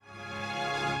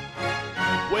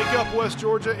Wake up, West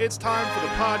Georgia. It's time for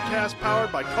the podcast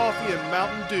powered by Coffee and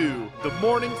Mountain Dew. The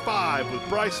Morning Five with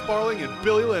Bryce Sparling and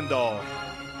Billy Lindahl.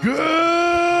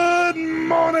 Good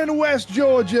morning, West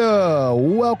Georgia.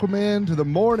 Welcome into the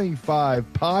Morning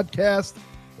Five podcast.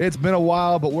 It's been a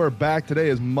while, but we're back. Today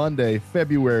is Monday,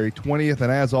 February 20th,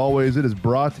 and as always, it is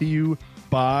brought to you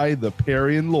by the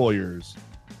Parian Lawyers.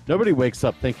 Nobody wakes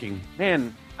up thinking,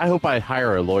 man, I hope I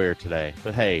hire a lawyer today.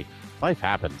 But hey, life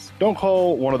happens. Don't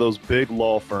call one of those big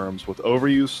law firms with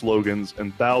overused slogans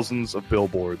and thousands of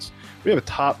billboards. We have a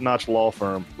top-notch law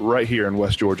firm right here in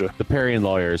West Georgia. The Parian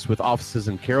Lawyers, with offices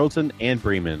in Carrollton and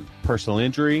Bremen, personal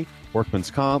injury, workman's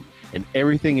comp, and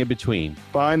everything in between.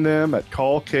 Find them at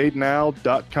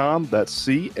callcadenow.com. That's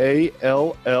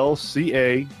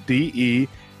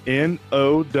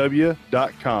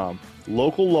CALLCADENOW.com.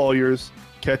 Local lawyers,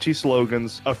 catchy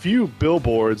slogans, a few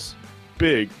billboards,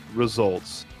 big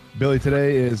results. Billy,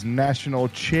 today is National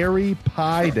Cherry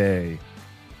Pie Day.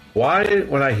 Why,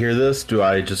 when I hear this, do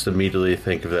I just immediately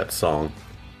think of that song?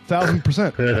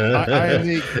 1,000%. I am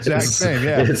the exact same.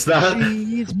 Yeah, it's not.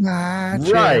 She's my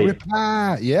cherry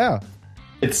pie. Yeah,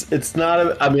 it's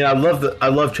not. I mean, I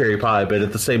love cherry pie, but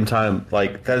at the same time,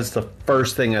 like that is the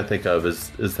first thing I think of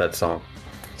is that song.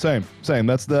 Same.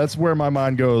 That's where my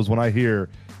mind goes when I hear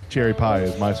cherry pie.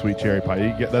 Is my sweet cherry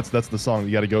pie? That's the song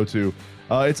you got to go to.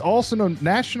 It's also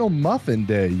National Muffin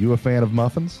Day. You a fan of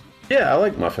muffins? Yeah, I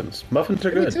like muffins. Muffins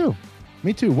are good.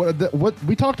 Me too. What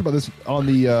we talked about this on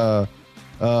the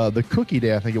cookie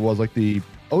day, I think it was, like the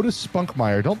Otis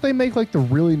Spunkmeyer. Don't they make like the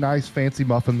really nice fancy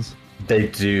muffins? They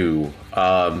do,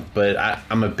 but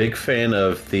I'm a big fan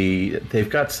of they've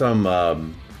got some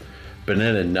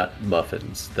banana nut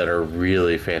muffins that are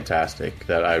really fantastic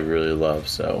that I really love.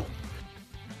 So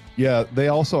yeah, they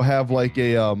also have like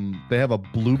a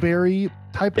blueberry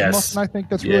type of muffin. I think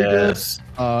that's really good.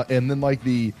 And then like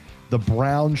the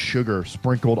brown sugar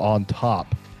sprinkled on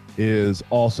top is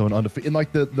also an undefeated. And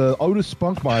like the Otis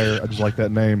Spunkmeyer, I just like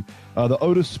that name. The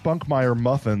Otis Spunkmeyer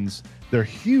muffins, they're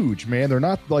huge, man. They're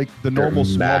not like the normal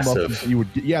small muffins that you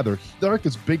would get. Yeah, they're like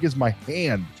as big as my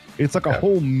hand. It's like a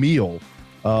whole meal.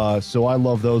 So I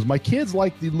love those. My kids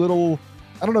like the little,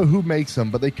 I don't know who makes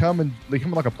them, but they come in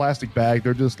like a plastic bag.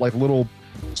 They're just like little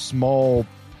small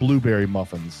blueberry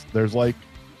muffins. There's like,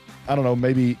 I don't know,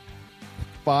 maybe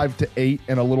 5 to 8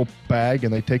 in a little bag,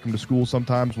 and they take them to school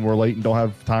sometimes when we're late and don't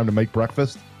have time to make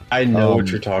breakfast. I know what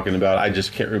you're talking about. I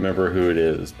just can't remember who it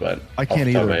is, but I can't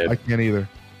either.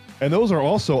 And those are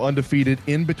also undefeated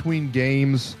in between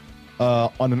games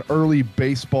on an early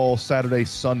baseball Saturday,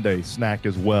 Sunday snack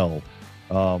as well.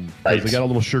 Right. They got a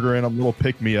little sugar in them, a little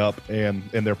pick me up, and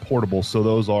they're portable. So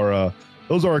those are a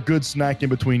good snack in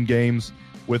between games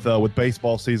with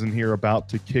baseball season here about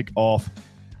to kick off.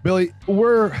 Billy,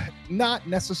 we're not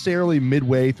necessarily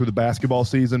midway through the basketball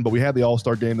season, but we had the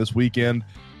All-Star game this weekend,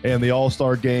 and the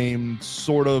All-Star game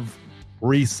sort of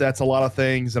resets a lot of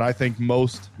things, and I think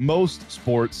most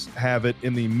sports have it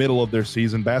in the middle of their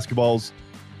season. Basketball's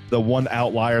the one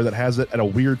outlier that has it at a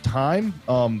weird time.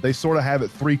 They sort of have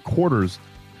it 3/4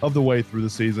 of the way through the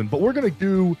season, but we're going to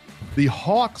do the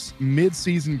Hawks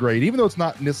mid-season grade, even though it's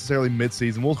not necessarily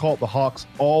mid-season. We'll call it the Hawks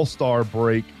All-Star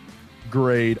break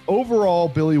grade. Overall,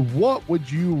 Billy, what would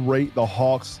you rate the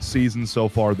Hawks season so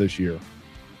far this year?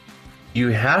 You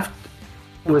have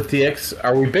with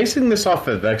are we basing this off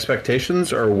of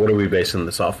expectations, or what are we basing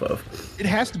this off of? It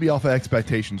has to be off of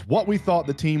expectations. What we thought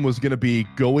the team was going to be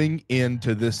going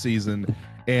into this season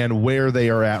and where they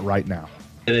are at right now.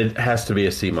 And it has to be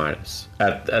a C-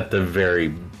 at the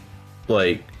very,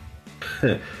 like,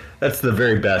 that's the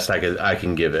very best I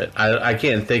can give it. I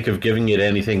can't think of giving it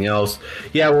anything else.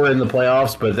 Yeah, we're in the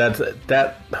playoffs, but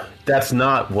that's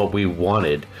not what we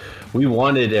wanted. We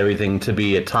wanted everything to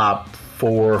be a top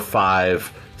 4 or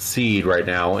 5 seed right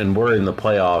now, and we're in the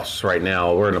playoffs right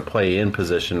now. We're in a play-in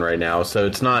position right now, so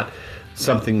it's not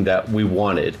something that we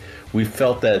wanted. We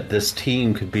felt that this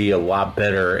team could be a lot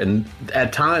better, and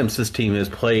at times this team has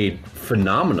played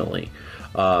phenomenally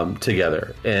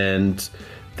together, and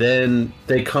then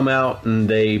they come out and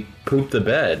they poop the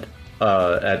bed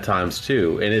at times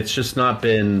too, and it's just not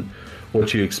been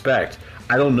what you expect.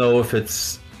 I don't know if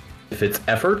it's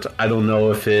effort. I don't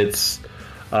know if it's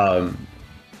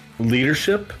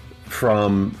leadership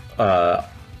from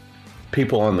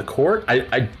people on the court.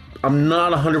 I'm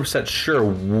not 100% sure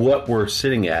what we're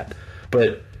sitting at,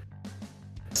 but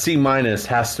C-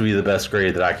 has to be the best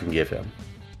grade that I can give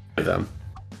them.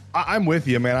 I'm with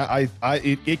you, man.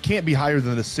 It can't be higher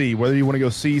than a C. Whether you want to go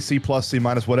C, C+, C-,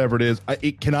 whatever it is,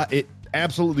 it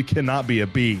absolutely cannot be a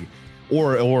B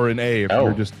or an A if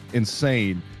you're just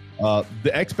insane.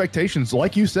 The expectations,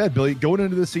 like you said, Billy, going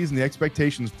into the season, the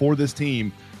expectations for this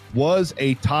team was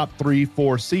a top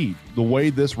 3-4 seed. The way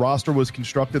this roster was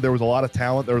constructed, there was a lot of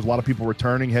talent. There was a lot of people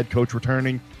returning, head coach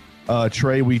returning.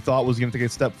 Trey, we thought was going to take a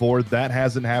step forward. That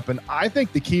hasn't happened. I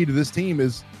think the key to this team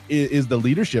is the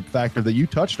leadership factor that you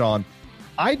touched on.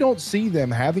 I don't see them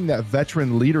having that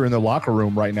veteran leader in the locker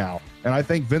room right now. And I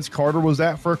think Vince Carter was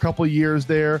that for a couple of years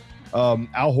there.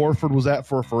 Al Horford was that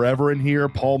for forever in here.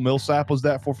 Paul Millsap was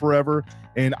that for forever.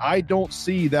 And I don't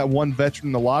see that one veteran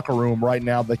in the locker room right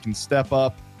now that can step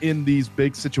up in these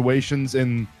big situations.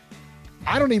 And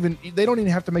they don't even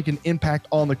have to make an impact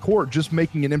on the court, just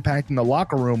making an impact in the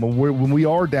locker room when we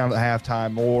are down at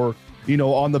halftime, or,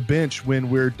 on the bench when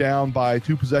we're down by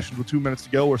 2 possessions with 2 minutes to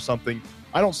go or something.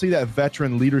 I don't see that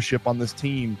veteran leadership on this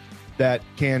team that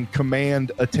can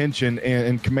command attention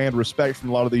and command respect from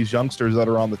a lot of these youngsters that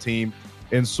are on the team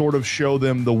and sort of show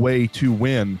them the way to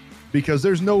win, because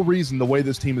there's no reason, the way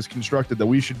this team is constructed, that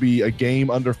we should be a game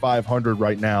under 500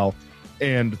 right now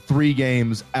and 3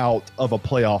 games out of a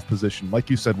playoff position. Like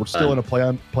you said, we're still in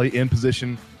a play-in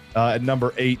position at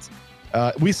number 8.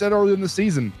 We said earlier in the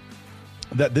season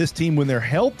that this team, when they're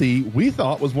healthy, we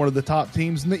thought was one of the top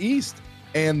teams in the East.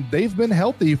 And they've been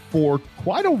healthy for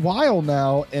quite a while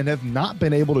now and have not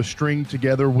been able to string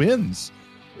together wins.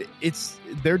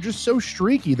 They're just so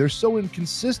streaky. They're so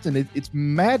inconsistent. It's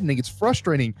maddening. It's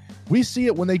frustrating. We see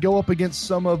it when they go up against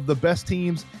some of the best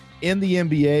teams in the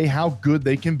NBA, how good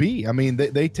they can be. I mean,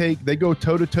 they go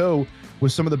toe to toe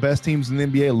with some of the best teams in the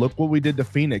NBA. Look what we did to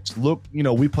Phoenix. Look,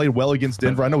 we played well against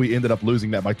Denver. I know we ended up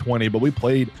losing that by 20, but we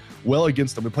played well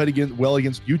against them. We played well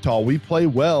against Utah. We play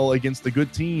well against the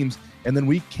good teams, and then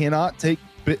we cannot take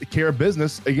care of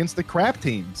business against the crap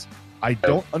teams. I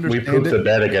don't understand. We pooped the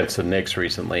bed against the Knicks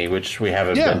recently, which we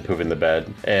haven't been pooping the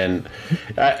bed. And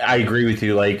I agree with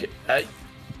you. Like,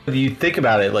 you think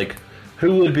about it, like,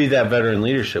 who would be that veteran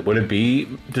leadership? Would it be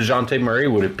DeJounte Murray?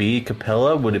 Would it be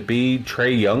Capella? Would it be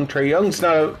Trae Young? Trae Young's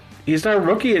he's not a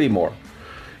rookie anymore.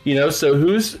 So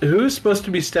who's supposed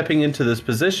to be stepping into this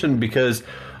position? Because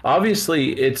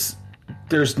obviously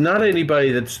there's not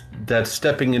anybody that's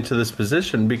stepping into this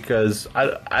position, because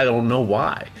I don't know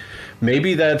why.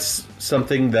 Maybe that's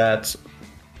something that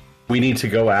we need to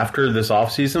go after this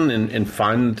offseason and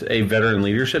find a veteran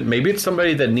leadership. Maybe it's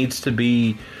somebody that needs to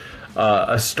be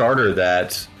a starter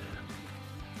that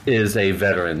is a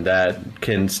veteran that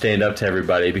can stand up to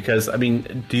everybody. Because, I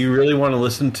mean, do you really want to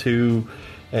listen to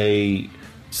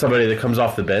somebody that comes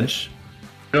off the bench?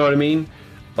 You know what I mean?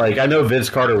 Like, I know Vince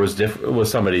Carter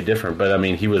was somebody different, but I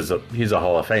mean, he's a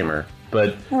Hall of Famer.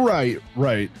 But right,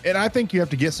 and I think you have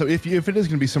to get, so if it is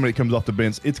going to be somebody that comes off the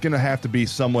bench, it's going to have to be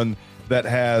someone that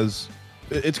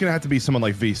it's going to have to be someone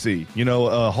like VC,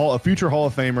 a future Hall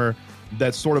of Famer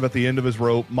that's sort of at the end of his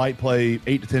rope, might play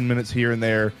 8 to 10 minutes here and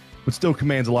there, but still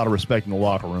commands a lot of respect in the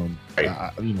locker room.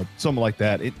 Right. Something like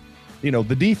that.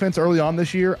 The defense early on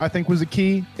this year, I think, was a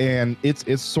key, and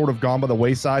it's sort of gone by the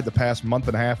wayside the past month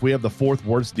and a half. We have the 4th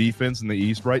worst defense in the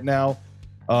East right now.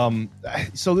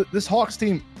 So this Hawks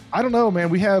team, I don't know, man.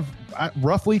 We have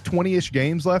roughly 20-ish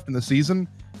games left in the season,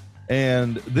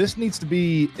 and this needs to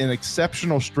be an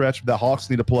exceptional stretch that Hawks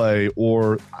need to play,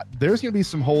 or there's going to be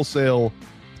some wholesale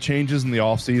changes in the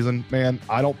offseason, man.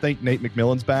 I don't think Nate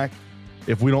McMillan's back.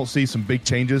 If we don't see some big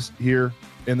changes here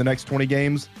in the next 20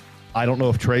 games, I don't know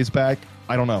if Trey's back.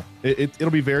 I don't know. It'll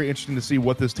be very interesting to see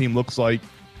what this team looks like,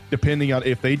 depending on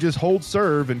if they just hold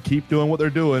serve and keep doing what they're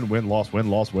doing. Win, loss, win,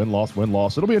 loss, win, loss, win,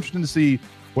 loss. It'll be interesting to see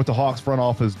what the Hawks front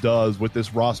office does with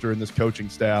this roster and this coaching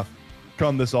staff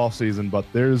come this offseason. But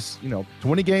there's,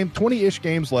 20-ish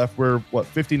games left. We're,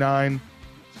 59,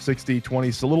 60,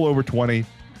 20, so a little over 20.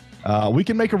 We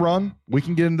can make a run. We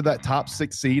can get into that top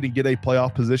 6 seed and get a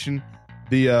playoff position.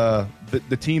 The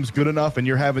team's good enough, and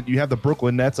you have the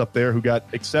Brooklyn Nets up there who got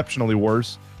exceptionally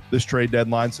worse this trade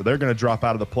deadline, so they're going to drop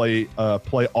out of the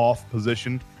playoff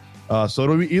position. So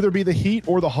it'll either be the Heat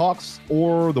or the Hawks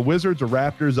or the Wizards or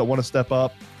Raptors that want to step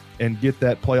up and get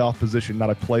that playoff position, not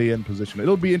a play-in position.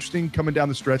 It'll be interesting coming down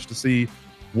the stretch to see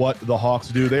what the Hawks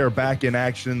do. They are back in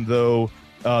action, though,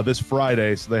 this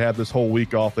Friday, so they have this whole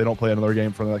week off. They don't play another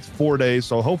game for the next 4 days,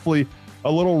 so hopefully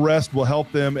a little rest will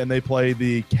help them, and they play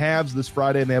the Cavs this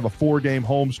Friday, and they have a 4-game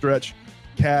home stretch.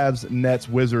 Cavs, Nets,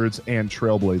 Wizards, and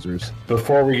Trailblazers.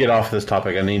 Before we get off this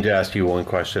topic, I need to ask you one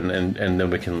question, and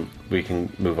then we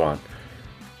can move on.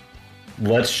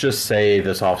 Let's just say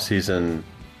this offseason,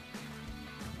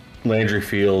 Landry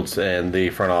Fields and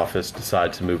the front office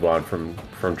decide to move on from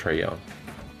Trae Young.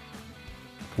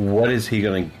 What is he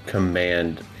going to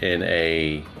command in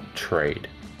a trade?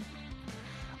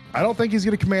 I don't think he's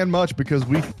going to command much, because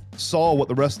we saw what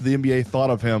the rest of the NBA thought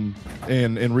of him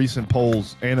in recent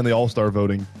polls and in the All-Star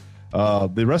voting.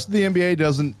 The rest of the NBA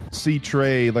doesn't see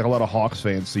Trae like a lot of Hawks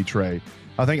fans see Trae.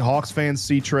 I think Hawks fans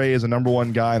see Trae as a number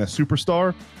one guy and a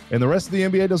superstar, and the rest of the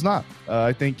NBA does not.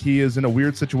 I think he is in a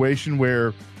weird situation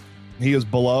where he is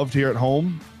beloved here at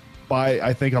home by,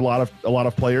 I think, a lot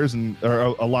of players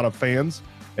or a lot of fans,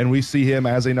 and we see him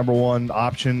as a number one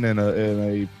option and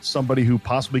a somebody who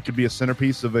possibly could be a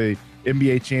centerpiece of a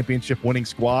NBA championship winning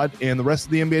squad, and the rest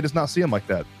of the NBA does not see him like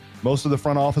that. Most of the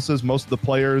front offices, most of the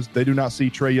players, they do not see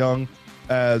Trae Young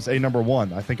as a number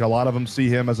one. I think a lot of them see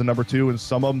him as a number two, and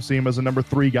some of them see him as a number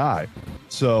three guy.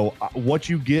 So what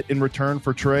you get in return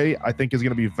for Trae, I think, is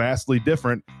going to be vastly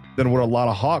different than what a lot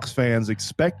of Hawks fans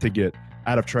expect to get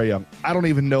out of Trae Young. I don't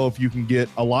even know if you can get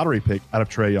a lottery pick out of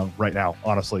Trae Young right now,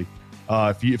 honestly.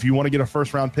 If you want to get a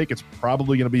first round pick, it's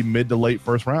probably going to be mid to late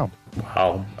first round.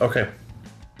 Wow. Okay.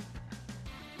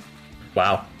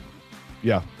 Wow.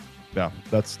 Yeah.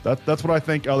 That's what I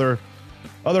think other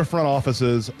front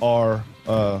offices are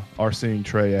seeing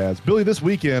Trae as. Billy, this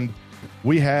weekend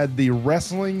we had the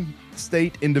wrestling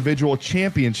state individual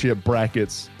championship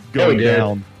brackets going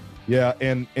down. Yeah,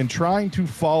 and trying to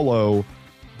follow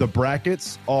the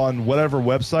brackets on whatever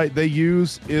website they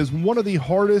use is one of the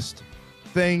hardest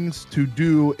things to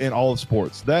do in all of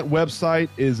sports. That website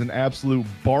is an absolute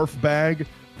barf bag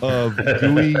of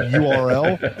GUI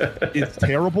URL. It's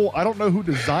terrible. I don't know who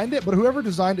designed it, but whoever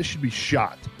designed it should be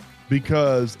shot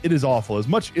because it is awful. As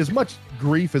much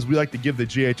grief as we like to give the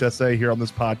GHSA here on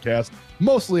this podcast,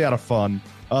 mostly out of fun,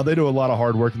 they do a lot of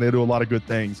hard work and they do a lot of good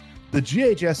things. The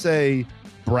GHSA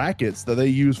brackets that they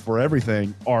use for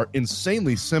everything are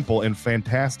insanely simple and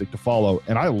fantastic to follow,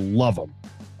 and I love them.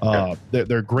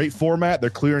 They're great format.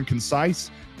 They're clear and concise.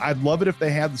 I'd love it if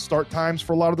they had the start times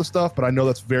for a lot of the stuff, but I know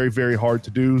that's very, very hard to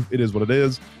do. It is what it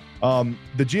is. The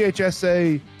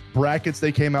GHSA brackets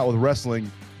they came out with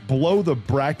wrestling blow the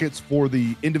brackets for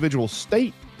the individual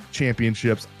state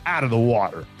championships out of the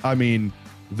water. I mean,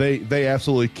 they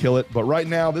absolutely kill it. But right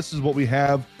now, this is what we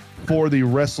have for the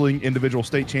wrestling individual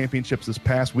state championships this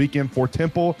past weekend. For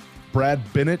Temple, Brad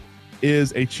Bennett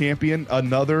is a champion,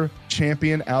 another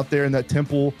champion out there in that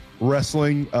Temple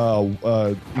wrestling.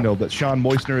 That Sean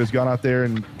Moisner has gone out there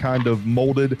and kind of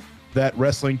molded that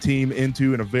wrestling team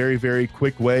into in a very, very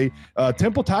quick way.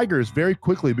 Temple Tigers very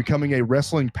quickly becoming a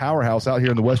wrestling powerhouse out here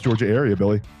in the West Georgia area,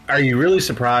 Billy. Are you really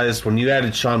surprised when you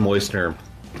added Sean Moisner?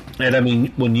 And I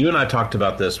mean, when you and I talked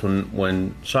about this,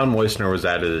 when Sean Moisner was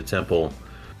added to Temple,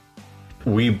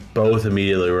 we both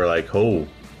immediately were like, oh,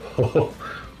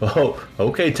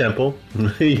 okay, Temple.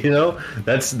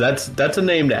 That's a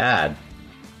name to add.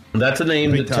 That's a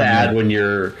name to add when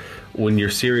you're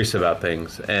serious about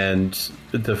things. And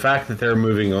the fact that they're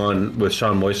moving on with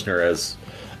Sean Moisner as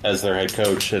their head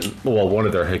coach, and one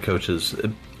of their head coaches,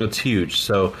 it's huge.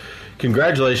 So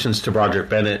congratulations to Broderick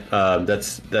Bennett.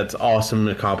 That's awesome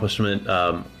accomplishment.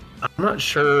 I'm not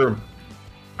sure.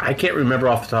 I can't remember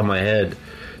off the top of my head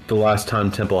the last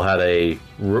time Temple had a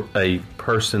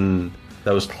person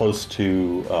that was close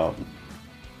to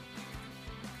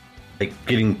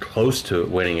getting close to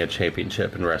winning a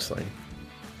championship in wrestling.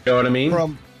 You know what I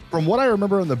mean? From what I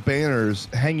remember in the banners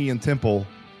hanging in Temple,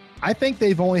 I think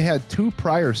they've only had 2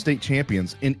 prior state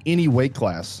champions in any weight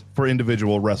class for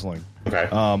individual wrestling. Okay.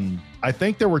 I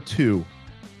think there were 2.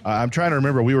 I'm trying to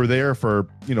remember. We were there for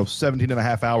 17 and a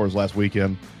half hours last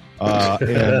weekend.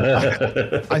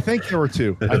 And I think there were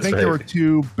 2. I think there were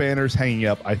 2 banners hanging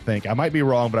up. I think I might be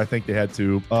wrong, but I think they had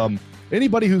 2.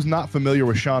 Anybody who's not familiar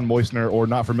with Sean Moisner or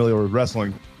not familiar with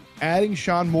wrestling, adding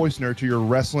Sean Moisner to your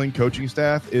wrestling coaching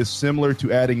staff is similar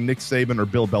to adding Nick Saban or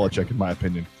Bill Belichick, in my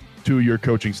opinion, to your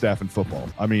coaching staff in football.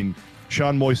 I mean,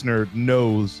 Sean Moisner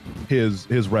knows his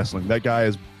wrestling. That guy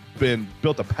has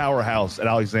built a powerhouse at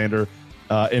Alexander,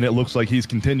 and it looks like he's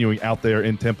continuing out there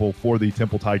in Temple for the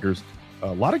Temple Tigers.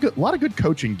 A lot of good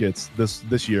coaching gets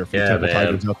this year for Temple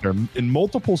Tigers out there in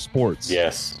multiple sports.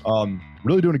 Yes.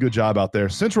 Really doing a good job out there.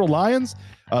 Central Lions,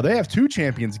 they have 2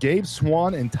 champions, Gabe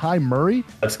Swan and Ty Murray.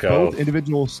 Let's go. Both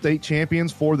individual state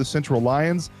champions for the Central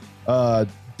Lions.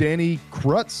 Danny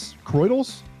Cruttles,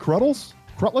 probably.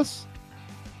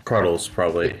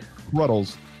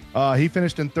 Cruttles. He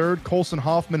finished in 3rd. Colson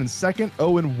Hoffman in 2nd.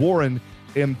 Owen Warren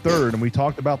in 3rd. And we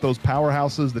talked about those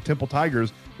powerhouses, the Temple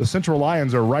Tigers. The Central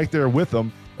Lions are right there with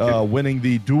them, winning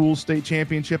the dual state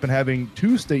championship and having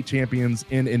 2 state champions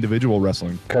in individual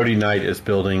wrestling. Cody Knight is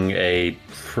building a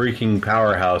freaking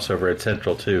powerhouse over at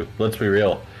Central too. Let's be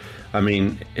real. I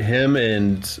mean, him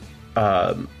and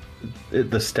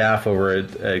the staff over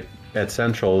at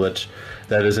Central,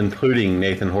 that is including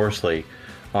Nathan Horsley,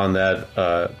 on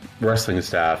that wrestling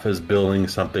staff is building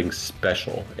something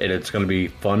special, and it's going to be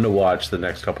fun to watch the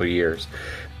next couple of years.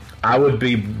 I would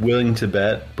be willing to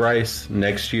bet, Bryce,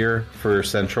 next year for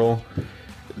Central,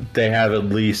 they have at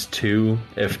least 2,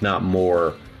 if not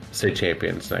more, state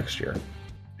champions next year.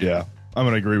 Yeah, I'm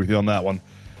going to agree with you on that one.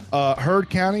 Heard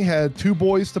County had 2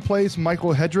 boys to place.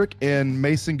 Michael Hedrick and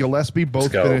Mason Gillespie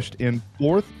both finished in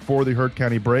 4th for the Heard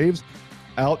County Braves.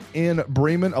 Out in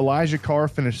Bremen, Elijah Carr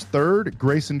finished 3rd.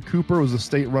 Grayson Cooper was a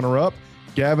state runner-up.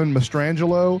 Gavin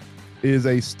Mastrangelo is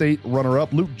a state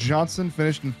runner-up. Luke Johnson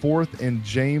finished in 4th, and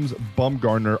James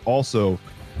Bumgardner also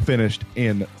finished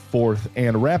in 4th.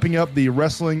 And wrapping up the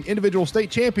wrestling individual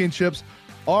state championships,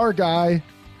 our guy,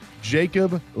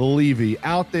 Jacob Levy,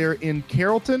 out there in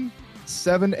Carrollton,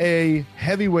 7A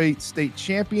heavyweight state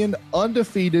champion,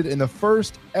 undefeated in the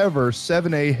first ever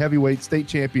 7A heavyweight state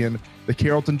champion the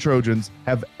Carrollton Trojans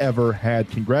have ever had.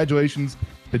 Congratulations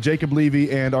to Jacob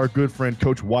Levy and our good friend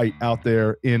Coach White out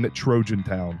there in Trojan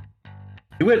Town.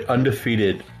 He went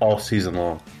undefeated all season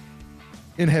long.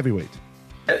 In heavyweight.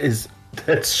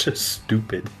 That's just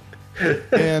stupid.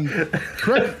 And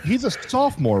correct, he's a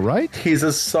sophomore, right? He's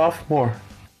a sophomore.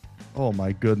 Oh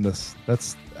my goodness.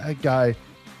 That's that guy.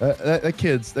 That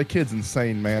kid's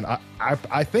insane, man.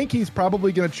 I think he's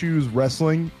probably going to choose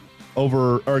football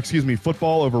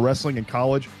over wrestling in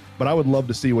college. But I would love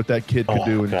to see what that kid could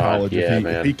do in college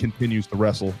if he continues to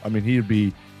wrestle. I mean, he would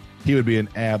be an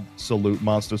absolute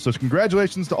monster. So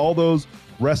congratulations to all those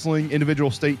wrestling individual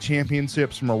state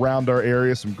championships from around our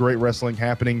area. Some great wrestling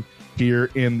happening here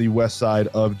in the west side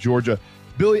of Georgia.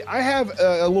 Billy, I have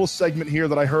a little segment here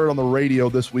that I heard on the radio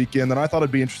this weekend that I thought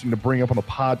it'd be interesting to bring up on the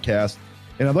podcast.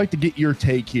 And I'd like to get your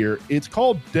take here. It's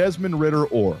called Desmond Ridder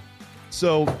or.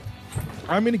 So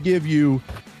I'm going to give you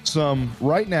some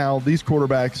right now. These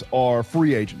quarterbacks are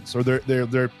free agents, or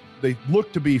they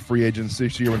look to be free agents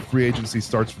this year when free agency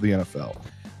starts for the NFL.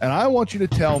 And I want you to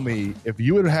tell me if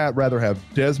you would rather have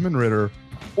Desmond Ridder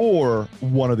or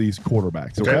one of these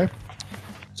quarterbacks. Okay.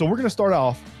 So we're going to start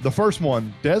off the first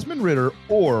one: Desmond Ridder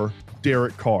or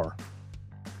Derek Carr.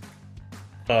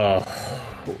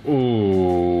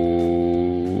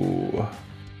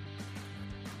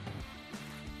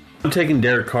 I'm taking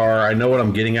Derek Carr. I know what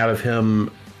I'm getting out of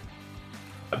him,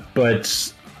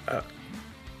 but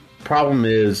problem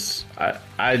is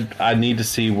I need to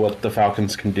see what the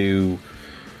Falcons can do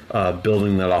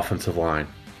building that offensive line.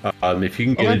 If you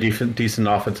can get a decent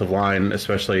offensive line,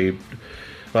 especially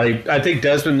I think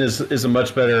Desmond is a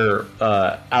much better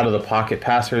out of the pocket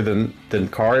passer than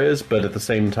Carr is, but at the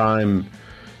same time,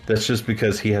 that's just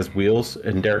because he has wheels,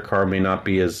 and Derek Carr may not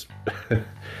be as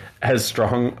as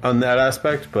strong on that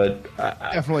aspect, but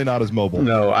definitely not as mobile.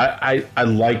 No, I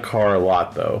like Carr a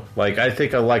lot, though. I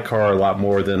think I like Carr a lot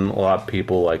more than a lot of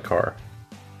people like Carr.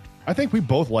 I think we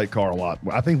both like Carr a lot.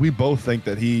 I think we both think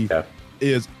that he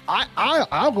is.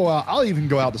 I'll go out. I'll even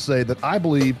go out to say that I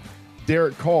believe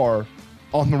Derek Carr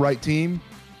on the right team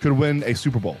could win a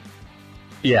Super Bowl.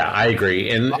 Yeah, I agree.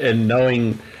 And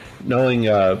knowing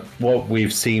what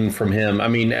we've seen from him, I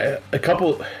mean,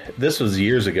 this was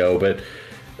years ago, but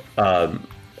I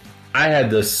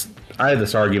had this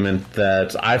argument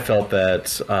that I felt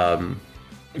that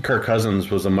Kirk Cousins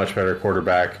was a much better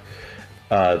quarterback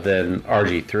than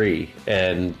RG3,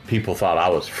 and people thought I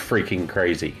was freaking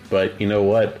crazy. But you know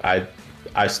what?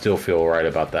 I still feel right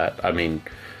about that. I mean,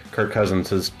 Kirk Cousins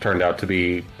has turned out to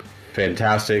be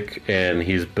fantastic, and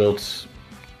he's built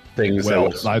things.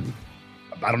 Well, I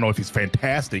don't know if he's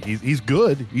fantastic. He's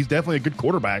good. He's definitely a good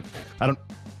quarterback. I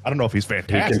don't know if he's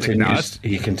fantastic.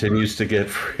 He continues to get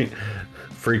freaking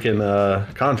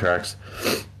contracts.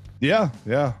 Yeah.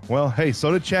 Well, hey,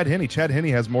 so did Chad Henne. Chad Henne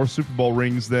has more Super Bowl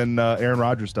rings than Aaron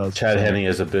Rodgers does. Chad Henne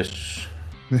is a bitch.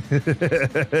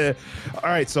 All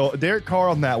right, so Derek Carr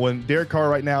on that one. Derek Carr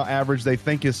right now average, they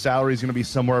think his salary is going to be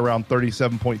somewhere around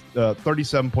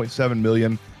 $37.7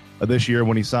 million this year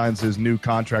when he signs his new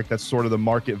contract. That's sort of the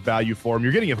market value for him.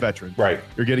 You're getting a veteran. Right.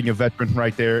 You're getting a veteran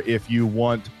right there if you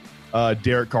want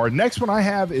Derek Carr. Next one I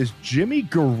have is Jimmy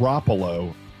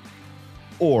Garoppolo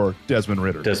or Desmond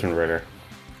Ridder. Desmond Ridder.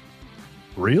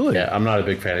 Really? Yeah, I'm not a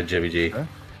big fan of Jimmy G. Okay.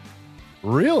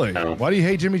 Really? No. Why do you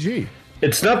hate Jimmy G?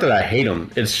 It's not that I hate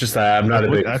him. It's just that I'm not a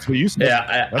big... That's what you said.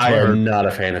 Yeah, I am not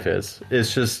a fan of his.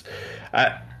 It's just...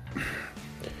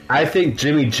 I think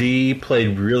Jimmy G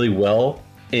played really well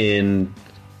in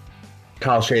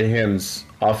Kyle Shanahan's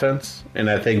offense, and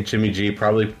I think Jimmy G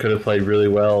probably could have played really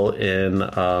well in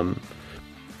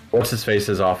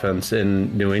what's-his-face's offense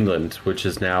in New England, which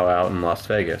is now out in Las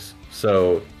Vegas.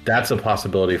 So that's a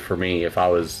possibility for me if I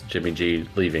was Jimmy G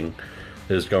leaving,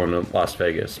 is going to Las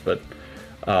Vegas. But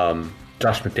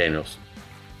Josh McDaniels.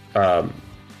 But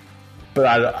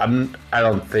I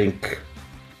don't think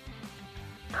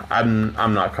I'm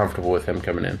not comfortable with him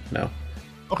coming in. No.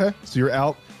 Okay, so you're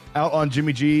out on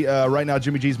Jimmy G. Right now,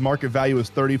 Jimmy G's market value is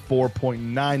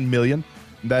 $34.9 million.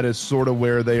 That is sort of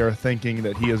where they are thinking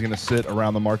that he is going to sit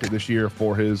around the market this year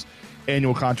for his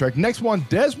annual contract. Next one,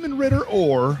 Desmond Ridder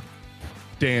or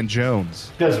Dan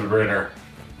Jones? Desmond Ridder.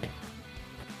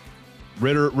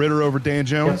 Ridder over Dan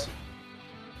Jones?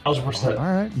 Yes. 100%. All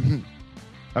right.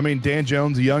 I mean, Dan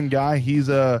Jones, a young guy. He's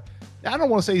I don't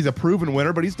want to say he's a proven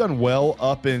winner, but he's done well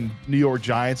up in New York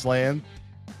Giants land.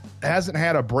 Hasn't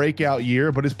had a breakout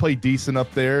year, but has played decent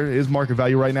up there. His market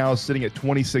value right now is sitting at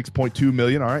 $26.2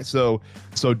 million. All right, so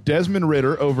Desmond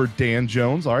Ridder over Dan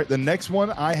Jones. All right, the next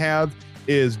one I have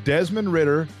is Desmond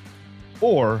Ridder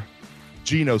or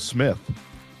Geno Smith.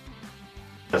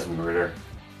 Desmond Ridder.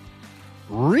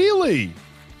 Really?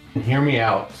 Hear me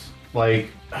out. Like,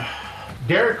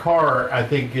 Derek Carr, I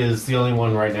think, is the only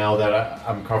one right now that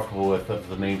I'm comfortable with of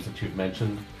the names that you've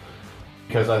mentioned,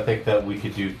 because I think that we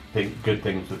could do good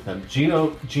things with him.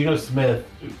 Geno Smith,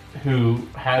 who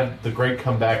had the great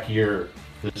comeback year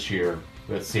this year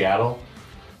with Seattle.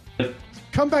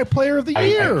 Comeback player of the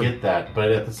year. I get that,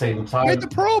 but at the same time, made the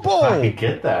Pro Bowl. I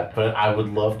get that, but I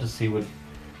would love to see what.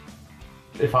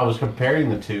 If I was comparing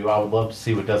the two, I would love to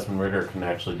see what Desmond Ridder can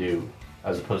actually do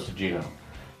as opposed to Geno.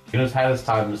 Geno's had his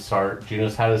time to start.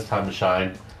 Geno's had his time to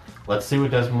shine. Let's see what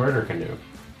Desmond Ridder can do.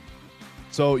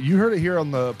 So you heard it here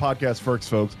on the podcast first,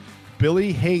 folks.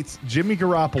 Billy hates Jimmy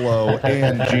Garoppolo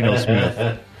and Geno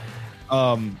Smith.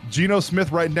 Geno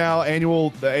Smith right now,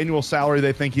 the annual salary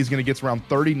they think he's going to get around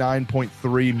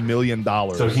 $39.3 million.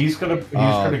 So he's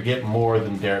gonna get more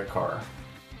than Derek Carr.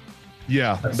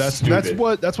 Yeah, that's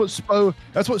what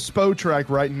Spotrac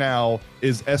right now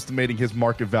is estimating his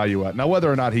market value at. Now, whether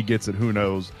or not he gets it, who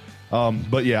knows?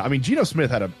 But yeah, I mean, Geno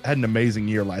Smith had an amazing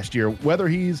year last year. Whether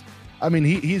he's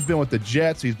been with the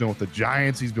Jets, he's been with the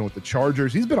Giants, he's been with the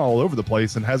Chargers, he's been all over the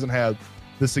place and hasn't had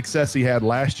the success he had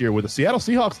last year with the Seattle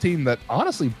Seahawks team that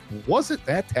honestly wasn't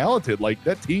that talented. Like,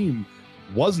 that team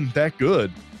wasn't that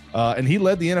good. And he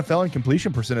led the NFL in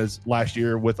completion percentage last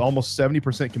year with almost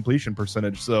 70% completion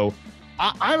percentage. So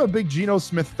I'm a big Geno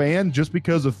Smith fan just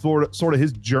because of sort of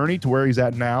his journey to where he's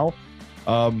at now.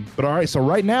 But all right, so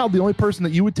right now, the only person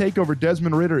that you would take over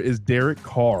Desmond Ridder is Derek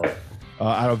Carr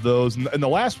out of those. And the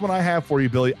last one I have for you,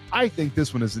 Billy, I think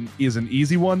this one is an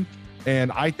easy one.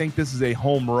 And I think this is a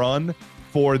home run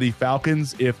for the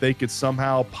Falcons if they could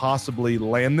somehow possibly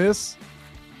land this.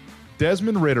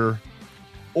 Desmond Ridder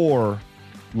or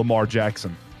Lamar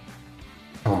Jackson.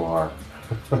 Lamar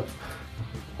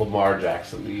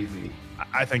Jackson, easy.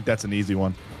 I think that's an easy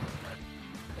one.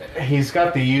 He's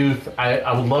got the youth.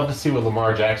 I would love to see what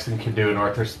Lamar Jackson can do in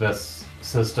Arthur Smith's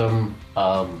system.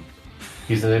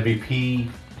 He's an MVP.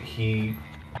 He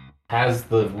has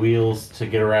the wheels to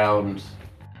get around.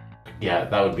 Yeah,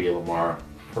 that would be a Lamar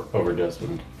over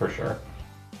Desmond for sure.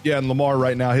 Yeah, and Lamar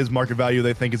right now, his market value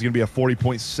they think is going to be a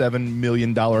 $40.7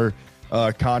 million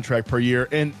contract per year,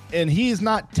 and he's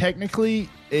not technically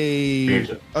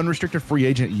a unrestricted free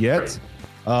agent yet.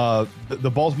 Right. The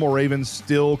Baltimore Ravens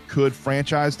still could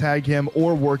franchise tag him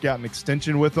or work out an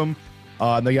extension with him.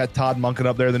 And they got Todd Monken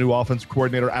up there, the new offensive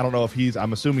coordinator. I don't know if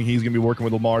I'm assuming he's going to be working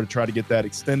with Lamar to try to get that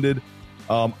extended.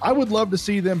 I would love to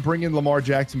see them bring in Lamar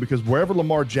Jackson because wherever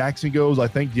Lamar Jackson goes, I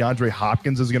think DeAndre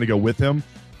Hopkins is going to go with him.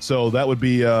 So that would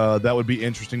be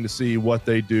interesting to see what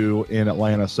they do in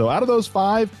Atlanta. So out of those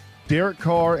five, Derek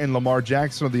Carr and Lamar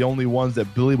Jackson are the only ones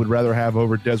that Billy would rather have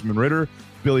over Desmond Ridder.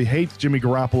 Billy hates Jimmy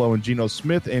Garoppolo and Geno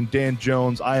Smith, and Dan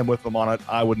Jones, I am with him on it.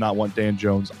 I would not want Dan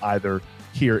Jones either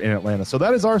here in Atlanta. So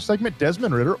that is our segment,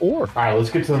 Desmond Ridder or. All right, let's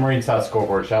get to the Marine South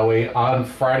Scoreboard, shall we? On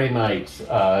Friday night,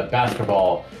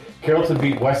 basketball, Carrollton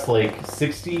beat Westlake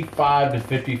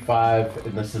 65-55,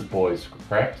 and this is boys,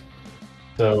 correct?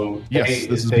 So yes,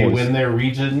 they win their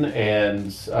region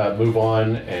and move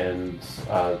on, and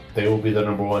they will be the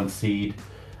number one seed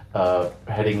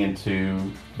heading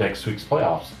into next week's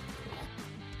playoffs.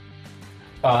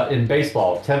 In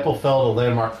baseball, Temple fell to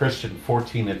Landmark Christian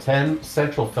 14-10.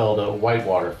 Central fell to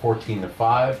Whitewater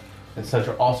 14-5, and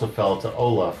Central also fell to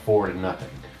Ola 4-0.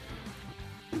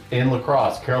 In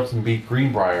lacrosse, Carrollton beat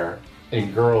Greenbrier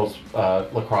in girls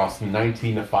lacrosse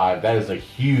 19-5. That is a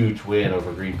huge win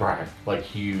over Greenbrier, like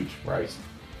huge, Bryce.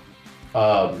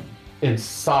 In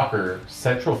soccer,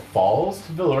 Central falls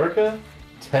to Villarica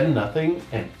 10-0,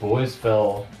 and boys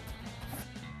fell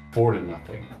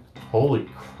 4-0. Holy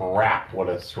crap! What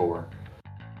a score!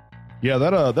 Yeah,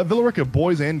 that Villarica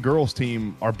boys and girls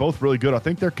team are both really good. I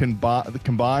think they're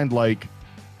combined like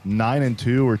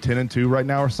 9-2 or 10-2 right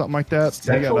now or something like that.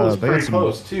 Central was pretty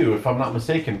close too, if I'm not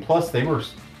mistaken. Plus, they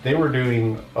were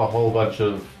doing a whole bunch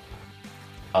of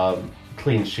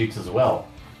clean sheets as well.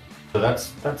 So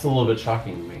that's a little bit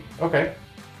shocking to me. Okay.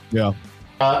 Yeah.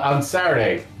 On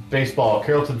Saturday, baseball,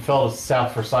 Carrollton fell to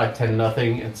South Forsyth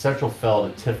 10-0, and Central fell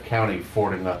to Tift County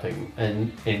 4-0.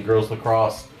 And in girls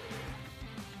lacrosse,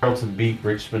 Carrollton beat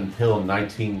Richmond Hill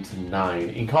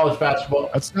 19-9. In college basketball,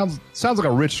 that sounds like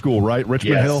a rich school, right?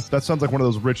 Richmond Yes. Hill. That sounds like one of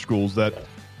those rich schools that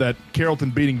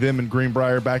Carrollton beating them in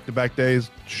Greenbrier back-to-back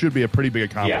days should be a pretty big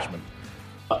accomplishment.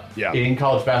 Yeah. In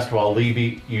college basketball, Lee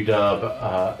beat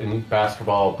UW. In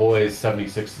basketball, boys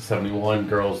 76-71,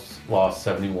 girls lost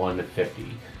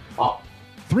 71-50.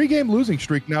 3-game losing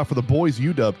streak now for the boys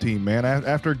UW team, man.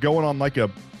 After going on like a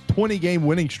 20-game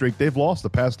winning streak, they've lost the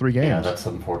past 3 games. Yeah, that's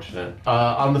unfortunate.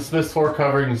 On the Smith's Floor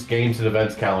Coverings games and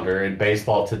events calendar in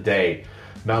baseball today,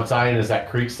 Mount Zion is at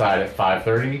Creekside at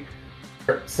 5:30.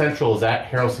 Central is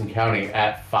at Haralson County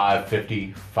at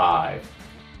 5:55.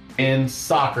 In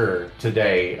soccer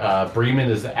today, Bremen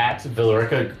is at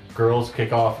Villarica. Girls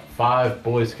kickoff 5,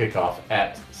 boys kickoff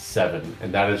at 7.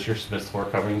 And that is your Smith's Floor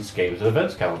Coverings games and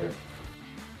events calendar.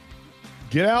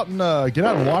 Get out and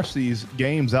watch these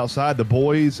games outside. The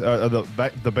boys,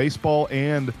 the baseball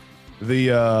and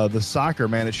the soccer.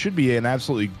 Man, it should be an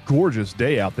absolutely gorgeous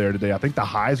day out there today. I think the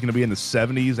high is going to be in the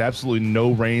 70s. Absolutely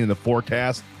no rain in the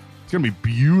forecast. It's going to be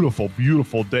beautiful,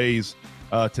 beautiful days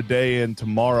today and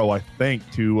tomorrow. I think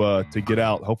to get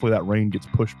out. Hopefully that rain gets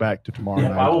pushed back to tomorrow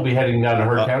night. I will be heading down to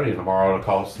Heard County tomorrow to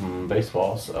call some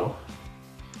baseball. So.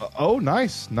 Oh,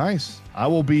 nice. I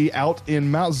will be out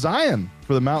in Mount Zion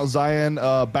for the Mount Zion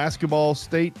basketball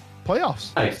state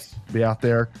playoffs. Nice. Be out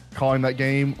there calling that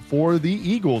game for the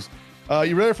Eagles.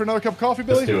 You ready for another cup of coffee,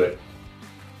 Billy? Let's do it.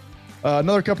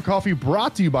 Another cup of coffee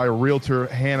brought to you by Realtor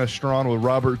Hannah Strawn with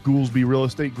Robert Goolsby Real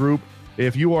Estate Group.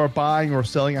 If you are buying or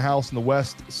selling a house in the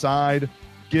west side,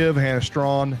 give Hannah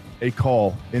Strawn a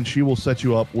call, and she will set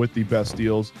you up with the best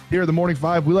deals. Here at the Morning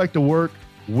 5, we like to work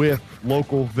with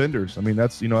local vendors. I mean,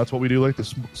 that's what we do, like to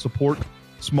support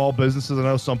small businesses. I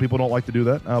know some people don't like to do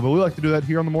that, but we like to do that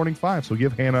here on the Morning 5. So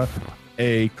give Hannah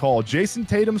a call. Jason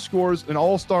Tatum scores an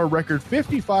all-star record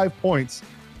 55 points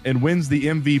and wins the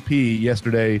MVP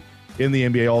yesterday in the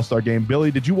NBA All-Star game. Billy,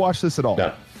 did you watch this at all?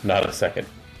 No, not a second.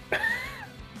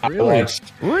 Really?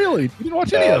 Really? You didn't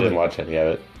watch any of it? I didn't watch any of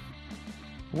it.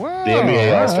 Wow. The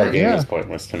NBA All-Star game is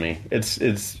pointless to me.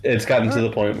 It's gotten to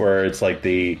the point where it's like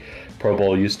the Pro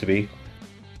Bowl used to be.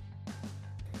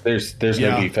 There's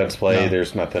no defense play. No.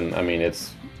 There's nothing. I mean,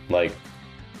 it's like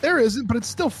there isn't, but it's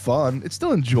still fun. It's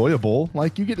still enjoyable.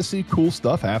 Like you get to see cool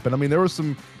stuff happen. I mean, there was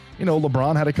some,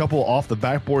 LeBron had a couple off the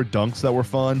backboard dunks that were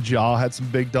fun. Ja had some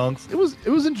big dunks. It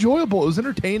was enjoyable. It was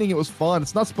entertaining. It was fun.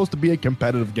 It's not supposed to be a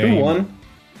competitive game. Who won?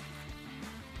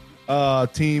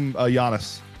 Team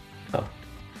Giannis. Oh.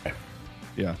 Okay.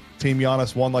 Yeah. Team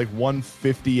Giannis won like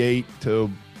 158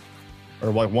 to, or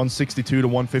like 162 to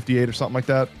 158 or something like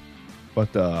that. But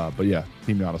yeah,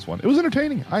 Team Giannis won. It was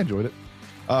entertaining. I enjoyed it.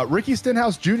 Ricky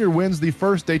Stenhouse Jr. wins the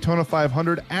first Daytona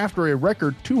 500 after a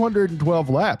record 212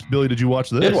 laps. Billy, did you watch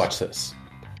this? I did watch this.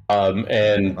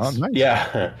 And nice.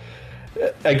 Yeah,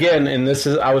 again, and this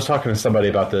is, I was talking to somebody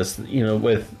about this,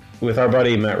 with our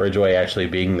buddy Matt Ridgway actually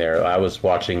being there. I was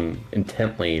watching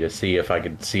intently to see if I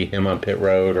could see him on pit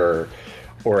road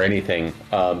or anything.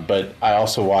 But I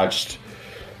also watched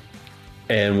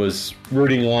and was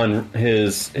rooting on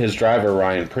his driver,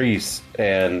 Ryan Preece,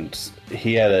 and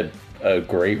he had a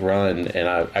great run, and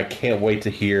I can't wait to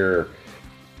hear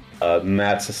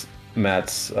Matt's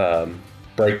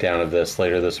breakdown of this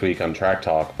later this week on Track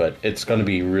Talk. But it's going to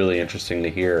be really interesting to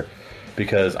hear,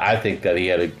 because I think that he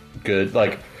had a good,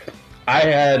 I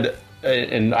had,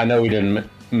 and I know we didn't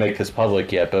make this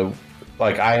public yet, but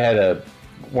I had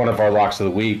one of our locks of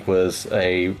the week was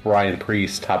a Ryan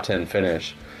Preece top 10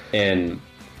 finish, and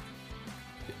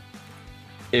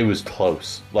it was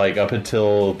close. Up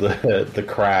until the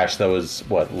crash that was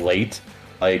late,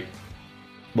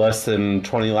 less than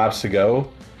 20 laps to go,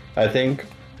 I think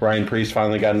Ryan Preece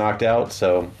finally got knocked out.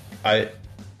 So I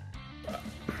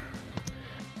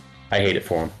hate it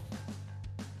for him.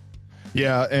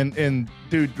 Yeah, and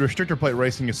dude, restrictor plate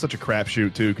racing is such a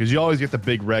crapshoot too, because you always get the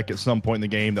big wreck at some point in the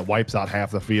game that wipes out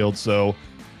half the field. So,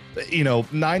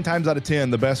 9 times out of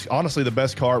 10, the best car at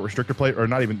restrictor plate, or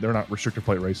not even, they're not restrictor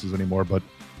plate races anymore, but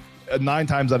 9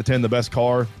 times out of 10, the best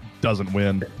car doesn't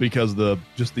win because the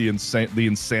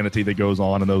insanity that goes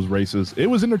on in those races. It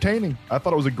was entertaining. I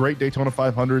thought it was a great Daytona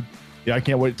 500. Yeah, I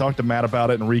can't wait to talk to Matt about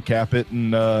it and recap it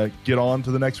and get on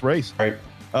to the next race. Right.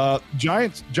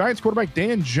 Giants quarterback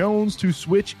Dan Jones to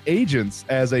switch agents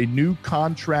as a new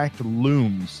contract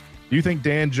looms. Do you think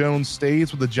Dan Jones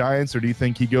stays with the Giants, or do you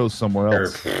think he goes somewhere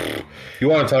else? You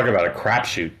want to talk about a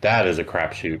crapshoot? That is a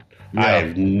crapshoot. Yeah. I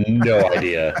have no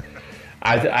idea.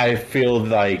 I feel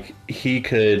like he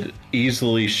could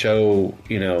easily show,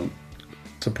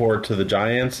 support to the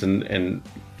Giants and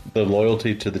the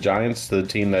loyalty to the Giants, the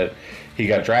team that he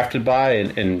got drafted by,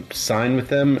 and sign with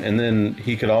them. And then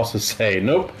he could also say,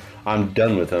 nope, I'm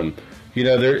done with them.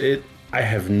 I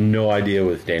have no idea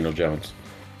with Daniel Jones.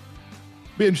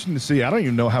 Be interesting to see. I don't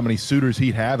even know how many suitors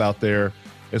he'd have out there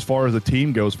as far as the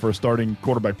team goes for a starting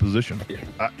quarterback position.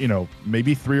 Yeah.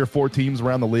 Maybe 3 or 4 teams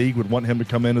around the league would want him to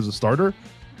come in as a starter.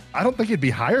 I don't think it'd be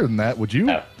higher than that. Would you?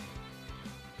 No.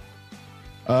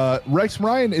 Rex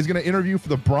Ryan is going to interview for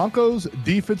the Broncos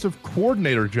defensive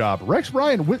coordinator job. Rex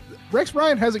Ryan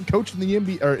hasn't coached in the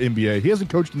NBA. He hasn't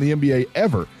coached in the NBA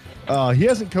ever. He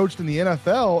hasn't coached in the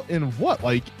NFL in what,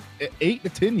 like 8 to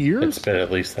 10 years? It's been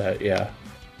at least that, yeah.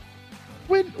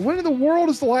 When in the world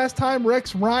is the last time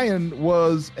Rex Ryan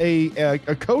was a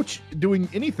coach doing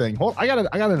anything? Hold, I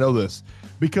gotta know this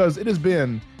because it has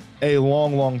been a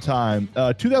long time.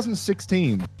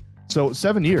 2016, so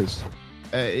 7 years.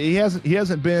 He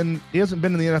hasn't been in the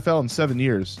NFL in 7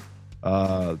 years.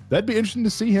 That'd be interesting to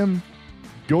see him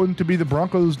going to be the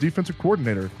Broncos defensive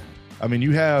coordinator. I mean,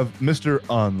 you have Mr.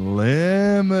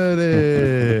 Unlimited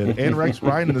and Rex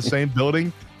Ryan in the same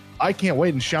building. I can't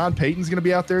wait. And Sean Payton's going to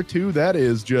be out there too. That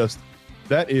is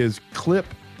clip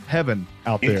heaven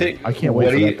out there. I can't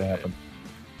wait for that to happen.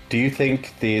 Do you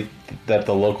think that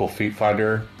the local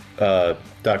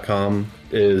feetfinder.com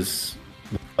is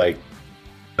like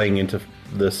playing into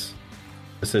this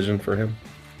decision for him?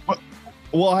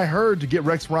 Well, I heard to get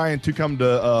Rex Ryan to come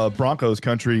to Broncos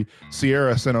country,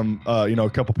 Sierra sent him, a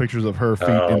couple pictures of her feet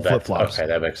in flip flops. Okay,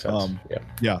 that makes sense.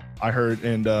 Yeah, I heard,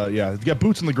 and you got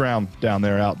boots on the ground down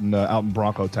there out in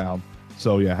Bronco Town.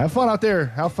 So yeah, have fun out there.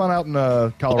 Have fun out in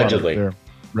Colorado. Allegedly. There,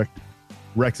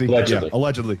 Rexy.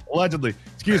 Allegedly. Yeah, allegedly.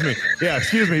 Excuse me. Yeah,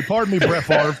 excuse me. Pardon me, Brett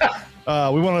Favre.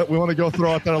 We want to go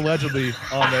throw out that allegedly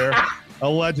on there.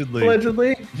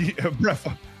 Allegedly. Yeah,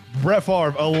 Brett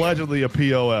Favre, allegedly a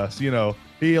POS. He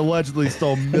allegedly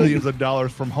stole millions of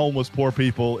dollars from homeless poor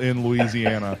people in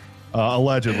Louisiana.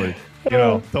 Allegedly.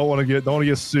 Don't want to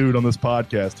get sued on this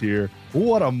podcast here.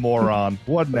 What a moron.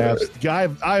 What an guy.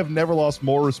 I have never lost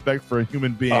more respect for a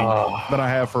human being than I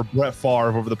have for Brett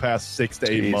Favre over the past 6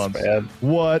 to 8 months. Man.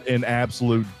 What an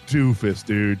absolute doofus,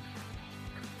 dude.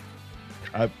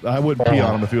 I wouldn't pee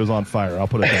on him if he was on fire. I'll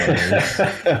put it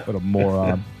that way. What a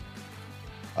moron.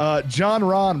 John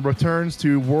Rahm returns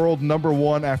to world number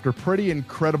 1 after pretty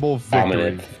incredible victory.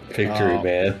 Dominant victory,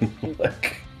 man.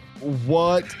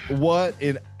 What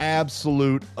an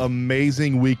absolute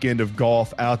amazing weekend of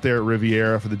golf out there at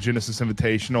Riviera for the Genesis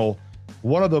Invitational.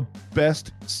 One of the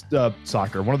best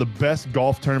one of the best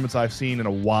golf tournaments I've seen in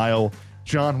a while.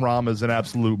 John Rahm is an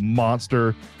absolute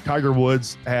monster. Tiger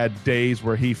Woods had days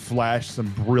where he flashed some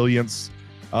brilliance.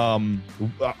 A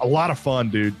lot of fun,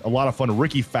 dude. A lot of fun.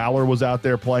 Ricky Fowler was out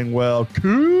there playing well.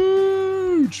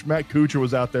 Matt Kuchar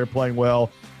was out there playing well.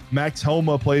 Max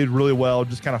Homa played really well.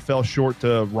 Just kind of fell short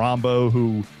to Rombo,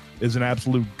 who is an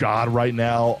absolute god right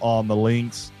now on the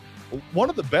links. One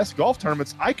of the best golf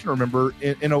tournaments I can remember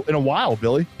in a while,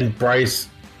 Billy. And Bryce,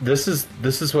 this is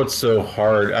what's so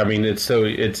hard. I mean, it's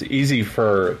easy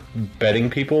for betting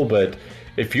people, but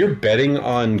if you're betting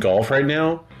on golf right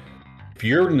now, if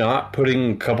you're not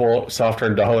putting a couple soft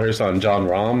earned dollars on John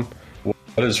Rahm,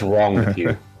 what is wrong with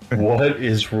you? What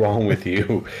is wrong with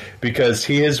you? Because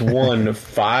he has won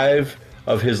 5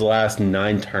 of his last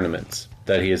 9 tournaments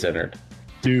that he has entered.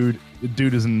 Dude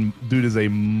is a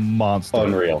monster.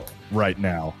 Unreal. Right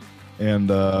now.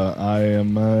 And I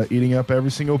am eating up every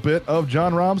single bit of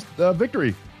John Rahm's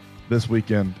victory this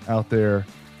weekend out there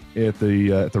at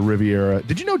the Riviera.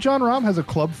 Did you know John Rahm has a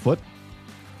club foot?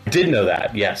 I did know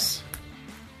that, yes.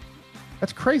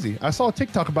 That's crazy. I saw a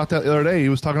TikTok about that the other day. He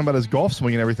was talking about his golf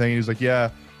swing and everything. He was like, yeah,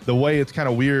 the way it's kind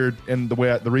of weird and the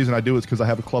reason I do it is because I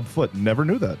have a club foot. Never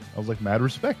knew that. I was like, mad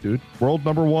respect, dude. World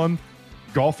number 1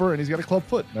 golfer, and he's got a club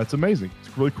foot. That's amazing.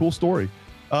 It's a really cool story.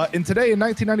 And today in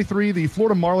 1993, the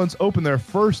Florida Marlins opened their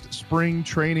first spring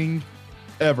training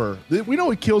ever. We know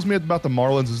what kills me about the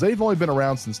Marlins is they've only been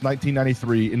around since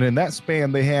 1993, and in that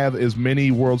span, they have as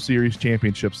many World Series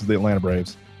championships as the Atlanta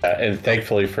Braves. And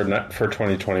thankfully for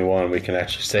 2021, we can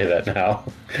actually say that now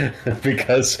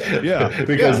because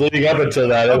leading up until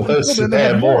that, it was they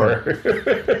had more.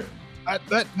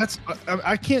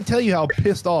 I can't tell you how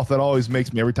pissed off that always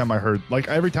makes me every time I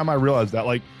realize that.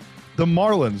 Like, the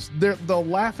Marlins, they're the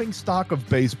laughing stock of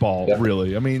baseball,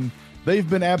 really. I mean, they've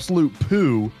been absolute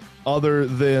poo other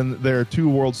than their 2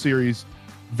 World Series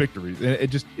victories. And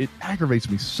it aggravates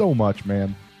me so much,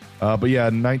 man. But yeah,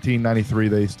 in 1993,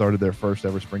 they started their first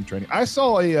ever spring training. I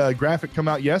saw a graphic come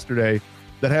out yesterday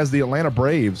that has the Atlanta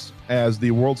Braves as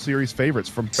the World Series favorites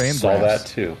from Fangraphs. Saw that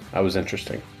too. That was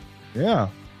interesting. Yeah,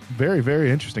 very, very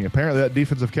interesting. Apparently that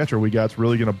defensive catcher we got is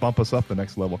really going to bump us up the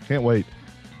next level. Can't wait.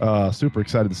 Super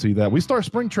excited to see that. We start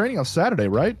spring training on Saturday,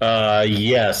 right?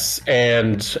 Yes,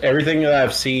 and everything that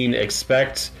I've seen,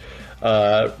 expect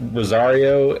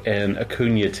Rosario and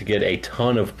Acuna to get a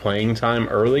ton of playing time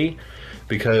early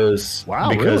because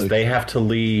really? they have to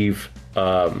leave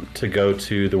to go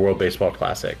to the World Baseball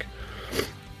Classic.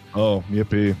 Oh,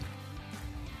 yippee.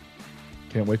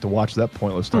 Can't wait to watch that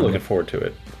pointless I'm tournament. looking forward to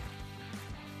it.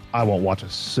 I won't watch a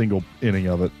single inning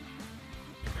of it.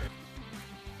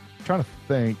 I'm trying to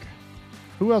think.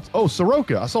 Who else? Oh,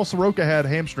 Soroka. I saw Soroka had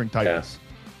hamstring tightness.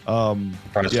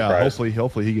 Surprise.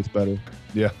 Hopefully he gets better.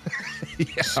 Yeah.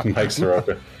 Mike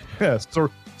Soroka. Yeah,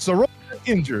 Soroka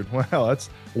injured. Wow, that's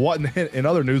what in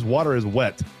other news, water is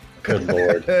wet. Good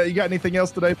Lord. You got anything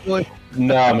else today, Billy?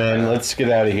 No, man. Let's get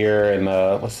out of here and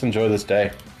let's enjoy this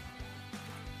day.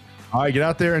 All right, get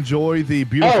out there, enjoy the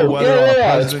beautiful weather.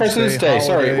 Yeah. It's President's Day.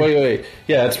 Sorry, wait.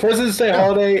 Yeah, it's President's Day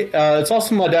holiday. It's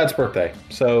also my dad's birthday.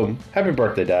 So happy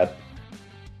birthday, Dad.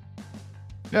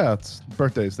 Yeah, it's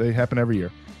birthdays. They happen every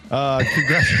year.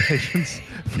 Congratulations.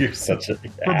 You're such a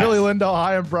For Billy Lindahl,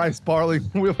 I am Bryce Barley.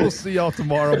 We will see y'all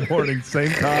tomorrow morning.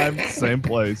 Same time, same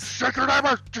place. Shake your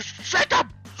neighbors! Just shake them!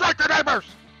 Shake your neighbors!